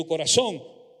 porque tu corazón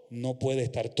no puede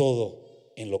estar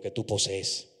todo en lo que tú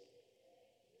posees.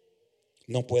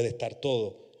 No puede estar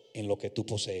todo en lo que tú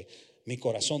posees. Mi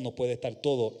corazón no puede estar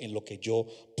todo en lo que yo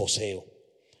poseo.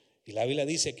 Y la Biblia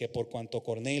dice que por cuanto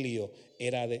Cornelio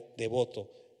era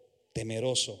devoto,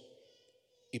 temeroso,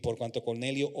 y por cuanto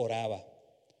Cornelio oraba,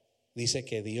 dice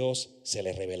que Dios se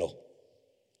le reveló.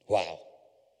 Wow.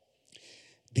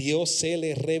 Dios se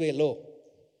le reveló.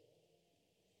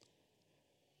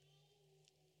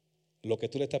 Lo que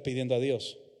tú le estás pidiendo a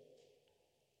Dios,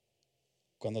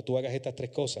 cuando tú hagas estas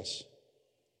tres cosas,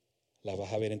 las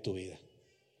vas a ver en tu vida.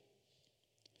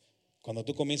 Cuando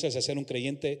tú comienzas a ser un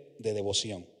creyente de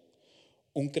devoción,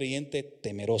 un creyente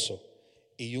temeroso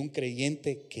y un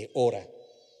creyente que ora,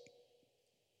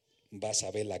 vas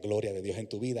a ver la gloria de Dios en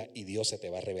tu vida y Dios se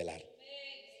te va a revelar.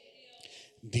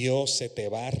 Dios se te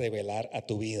va a revelar a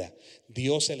tu vida.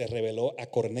 Dios se le reveló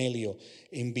a Cornelio,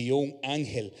 envió un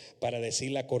ángel para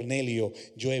decirle a Cornelio: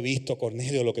 yo he visto,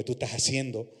 Cornelio, lo que tú estás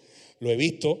haciendo, lo he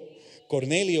visto.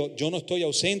 Cornelio, yo no estoy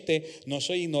ausente, no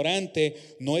soy ignorante,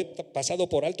 no he pasado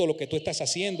por alto lo que tú estás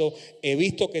haciendo, he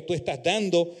visto que tú estás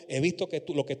dando, he visto que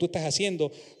lo que tú estás haciendo.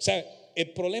 O sea,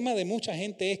 el problema de mucha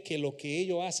gente es que lo que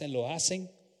ellos hacen, lo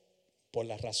hacen por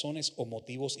las razones o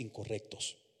motivos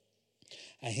incorrectos.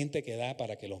 Hay gente que da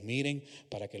para que los miren,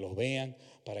 para que los vean,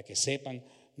 para que sepan.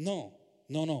 No.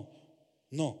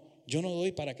 Yo no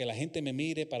doy para que la gente me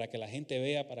mire, para que la gente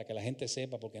vea, para que la gente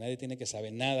sepa, porque nadie tiene que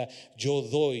saber nada. Yo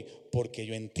doy porque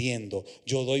yo entiendo,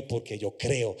 yo doy porque yo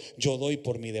creo, yo doy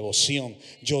por mi devoción,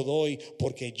 yo doy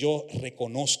porque yo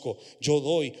reconozco, yo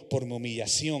doy por mi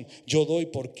humillación, yo doy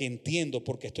porque entiendo,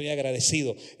 porque estoy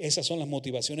agradecido. Esas son las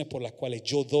motivaciones por las cuales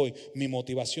yo doy. Mi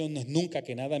motivación no es nunca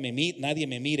que nadie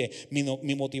me mire,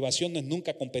 mi motivación no es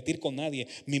nunca competir con nadie,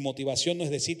 mi motivación no es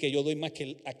decir que yo doy más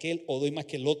que aquel o doy más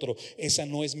que el otro. Esa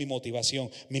no es mi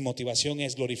motivación. Mi motivación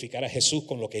es glorificar a Jesús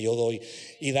con lo que yo doy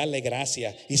y darle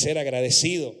gracias y ser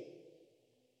agradecido.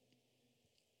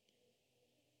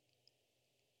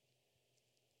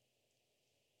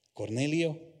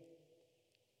 Cornelio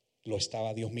lo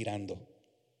estaba Dios mirando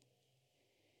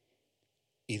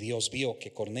y Dios vio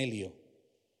que Cornelio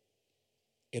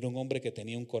era un hombre que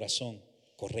tenía un corazón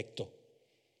correcto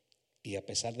y a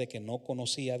pesar de que no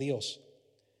conocía a Dios,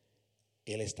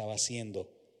 él estaba haciendo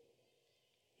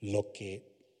lo que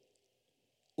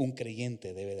un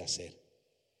creyente debe de hacer.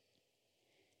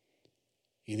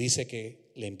 Y dice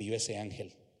que le envió ese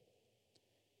ángel.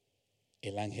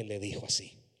 El ángel le dijo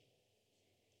así: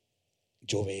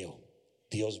 yo veo,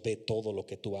 Dios ve todo lo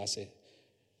que tú haces.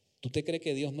 ¿Tú te crees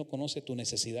que Dios no conoce tu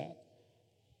necesidad?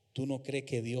 ¿Tú no crees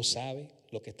que Dios sabe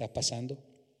lo que estás pasando?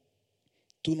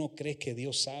 ¿Tú no crees que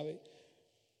Dios sabe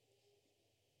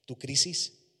tu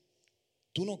crisis?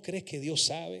 ¿Tú no crees que Dios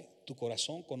sabe tu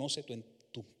corazón, conoce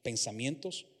tus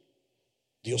pensamientos?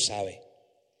 Dios sabe,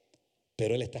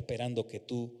 pero Él está esperando que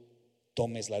tú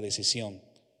tomes la decisión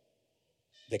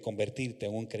de convertirte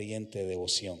en un creyente de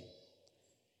devoción,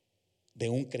 de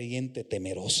un creyente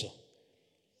temeroso,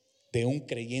 de un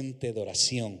creyente de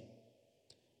oración,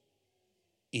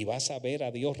 y vas a ver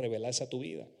a Dios revelarse a tu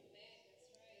vida.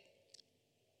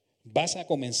 Vas a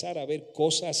comenzar a ver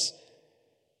cosas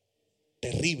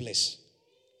terribles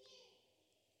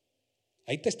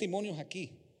Hay testimonios aquí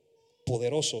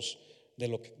poderosos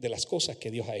de las cosas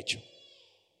que Dios ha hecho.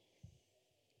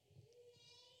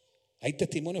 Hay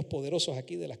testimonios poderosos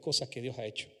aquí de las cosas que Dios ha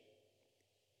hecho.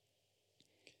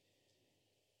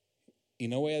 Y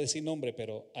no voy a decir nombre,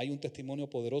 pero hay un testimonio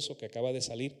poderoso que acaba de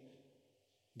salir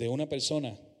de una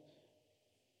persona,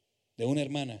 de una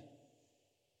hermana,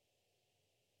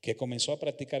 que comenzó a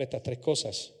practicar estas 3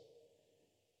 cosas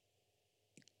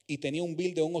y tenía un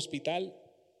bill de un hospital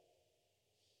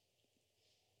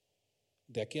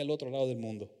de aquí al otro lado del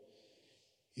mundo.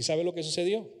 ¿Y sabe lo que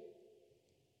sucedió?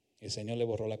 El Señor le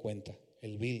borró la cuenta.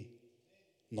 El bill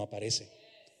no aparece.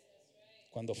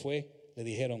 Cuando fue, le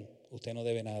dijeron: usted no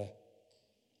debe nada.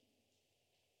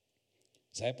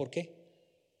 ¿Sabe por qué?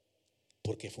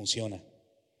 Porque funciona.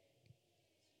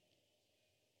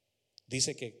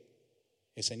 Dice que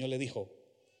el Señor le dijo: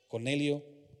 Cornelio,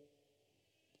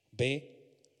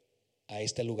 ve a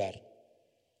este lugar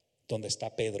donde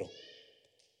está Pedro,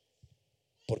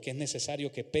 porque es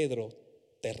necesario que Pedro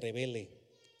te revele,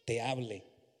 te hable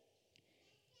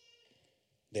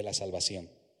de la salvación.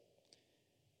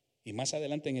 Y más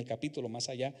adelante en el capítulo, más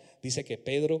allá, dice que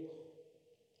Pedro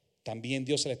también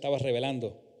Dios se le estaba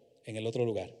revelando en el otro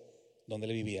lugar donde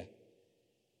él vivía.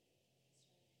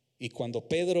 Y cuando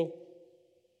Pedro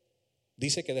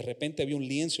dice que de repente vio un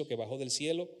lienzo que bajó del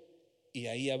cielo y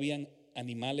ahí habían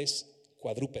animales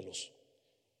cuadrúpedos.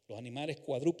 Los animales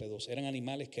cuadrúpedos eran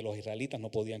animales que los israelitas no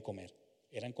podían comer.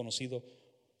 Eran conocidos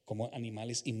como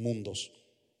animales inmundos.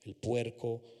 El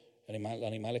puerco,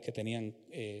 animales que tenían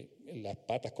las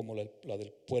patas como la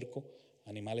del puerco,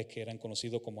 animales que eran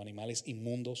conocidos como animales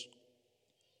inmundos,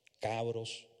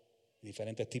 cabros,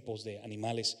 diferentes tipos de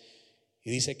animales.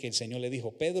 Y dice que el Señor le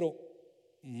dijo: Pedro,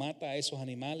 mata a esos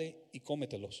animales y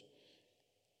cómetelos.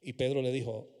 Y Pedro le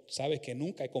dijo: sabes que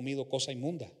nunca he comido cosa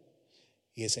inmunda.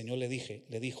 Y el Señor le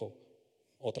dijo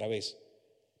otra vez: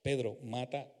 Pedro,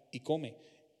 mata y come.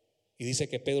 Y dice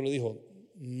que Pedro le dijo: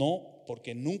 no,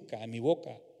 porque nunca en mi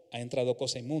boca ha entrado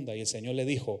cosa inmunda. Y el Señor le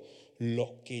dijo: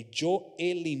 lo que yo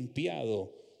he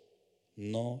limpiado,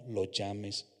 no lo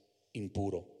llames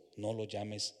impuro, no lo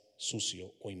llames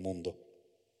sucio o inmundo.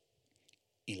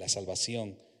 Y la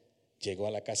salvación llegó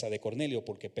a la casa de Cornelio,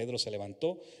 porque Pedro se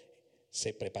levantó,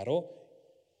 se preparó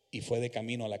y fue de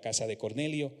camino a la casa de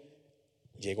Cornelio.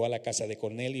 Llegó a la casa de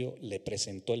Cornelio, le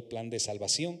presentó el plan de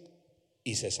salvación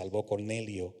y se salvó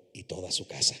Cornelio y toda su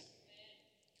casa.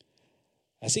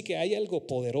 Así que hay algo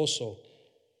poderoso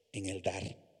en el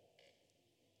dar.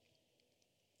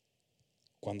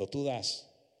 Cuando tú das,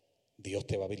 Dios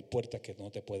te va a abrir puertas que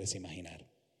no te puedes imaginar.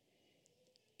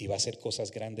 Y va a hacer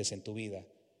cosas grandes en tu vida,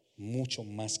 mucho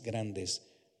más grandes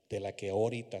de la que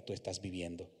ahorita tú estás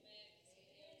viviendo.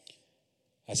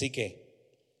 Así que,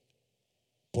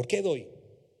 ¿por qué doy?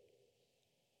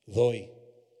 Doy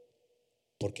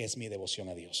porque es mi devoción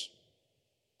a Dios.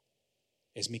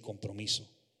 Es mi compromiso.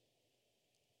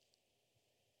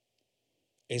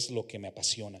 Es lo que me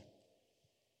apasiona.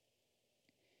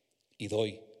 Y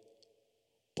doy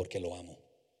porque lo amo.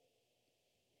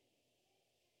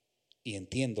 Y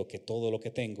entiendo que todo lo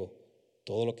que tengo,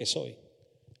 todo lo que soy,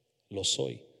 lo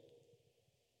soy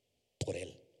por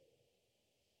Él.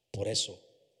 Por eso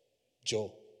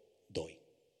yo doy.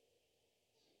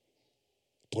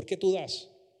 ¿Por qué tú das?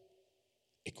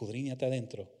 Escudriñate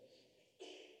adentro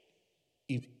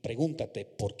y pregúntate: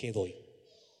 ¿por qué doy?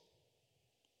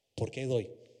 ¿Por qué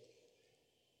doy?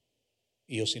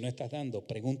 Y o si no estás dando,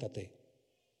 pregúntate: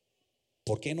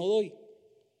 ¿por qué no doy?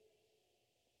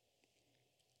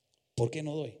 ¿Por qué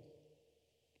no doy?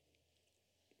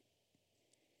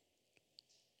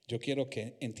 Yo quiero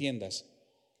que entiendas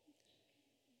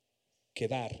que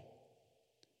dar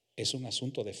es un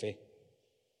asunto de fe.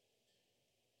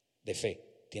 De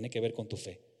fe, tiene que ver con tu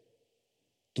fe.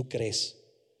 Tú crees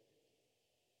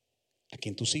a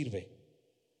quien tú sirves.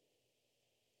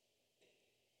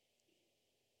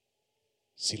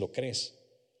 Si lo crees,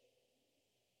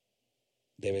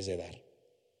 debes de dar.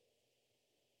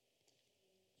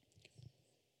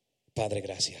 Padre,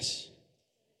 gracias.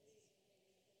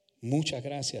 Muchas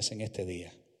gracias en este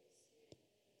día.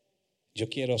 Yo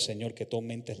quiero, Señor, que tú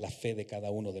aumentes la fe de cada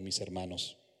uno de mis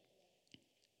hermanos,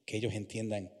 que ellos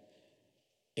entiendan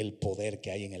el poder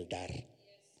que hay en el dar,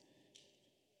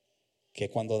 que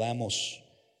cuando damos,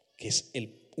 que es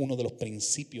uno de los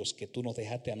principios que tú nos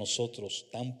dejaste a nosotros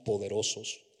tan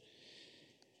poderosos,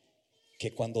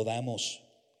 que cuando damos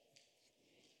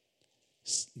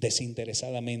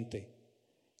desinteresadamente,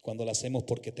 cuando lo hacemos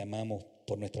porque te amamos,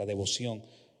 por nuestra devoción,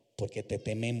 porque te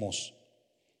tememos,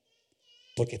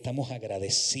 porque estamos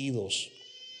agradecidos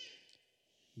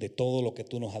de todo lo que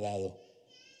tú nos has dado,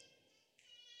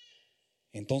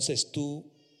 entonces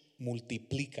tú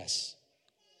multiplicas,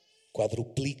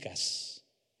 cuadruplicas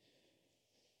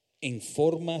en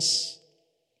formas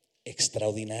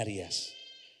extraordinarias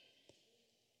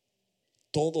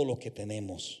todo lo que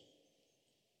tenemos.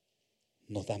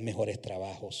 Nos das mejores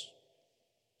trabajos,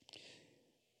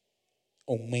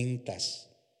 aumentas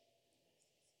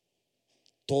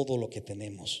todo lo que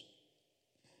tenemos.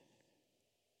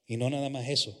 Y no nada más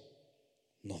eso,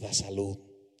 nos das salud,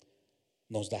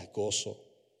 nos das gozo,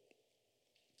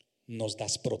 nos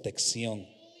das protección,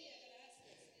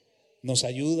 nos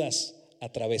ayudas a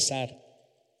atravesar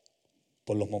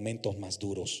por los momentos más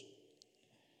duros.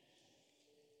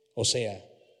 O sea,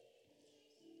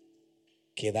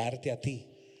 quedarte a ti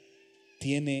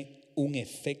tiene un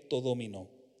efecto dominó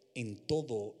en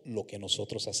todo lo que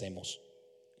nosotros hacemos.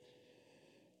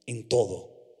 En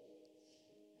todo.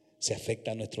 Se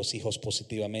afecta a nuestros hijos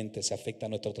positivamente, se afecta a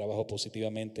nuestro trabajo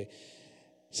positivamente,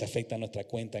 se afecta a nuestra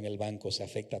cuenta en el banco, se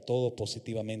afecta a todo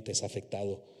positivamente, es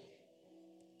afectado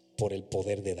por el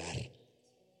poder de dar.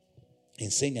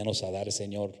 Enséñanos a dar,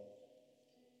 Señor.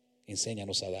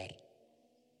 Enséñanos a dar.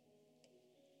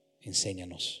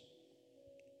 Enséñanos.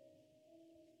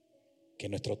 Que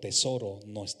nuestro tesoro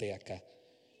no esté acá,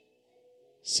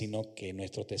 sino que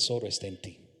nuestro tesoro esté en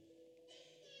ti.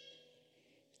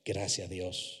 Gracias,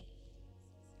 Dios.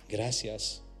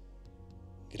 Gracias.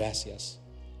 Gracias.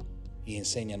 Y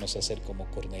enséñanos a ser como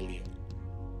Cornelio.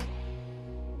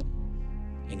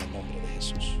 En el nombre de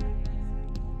Jesús.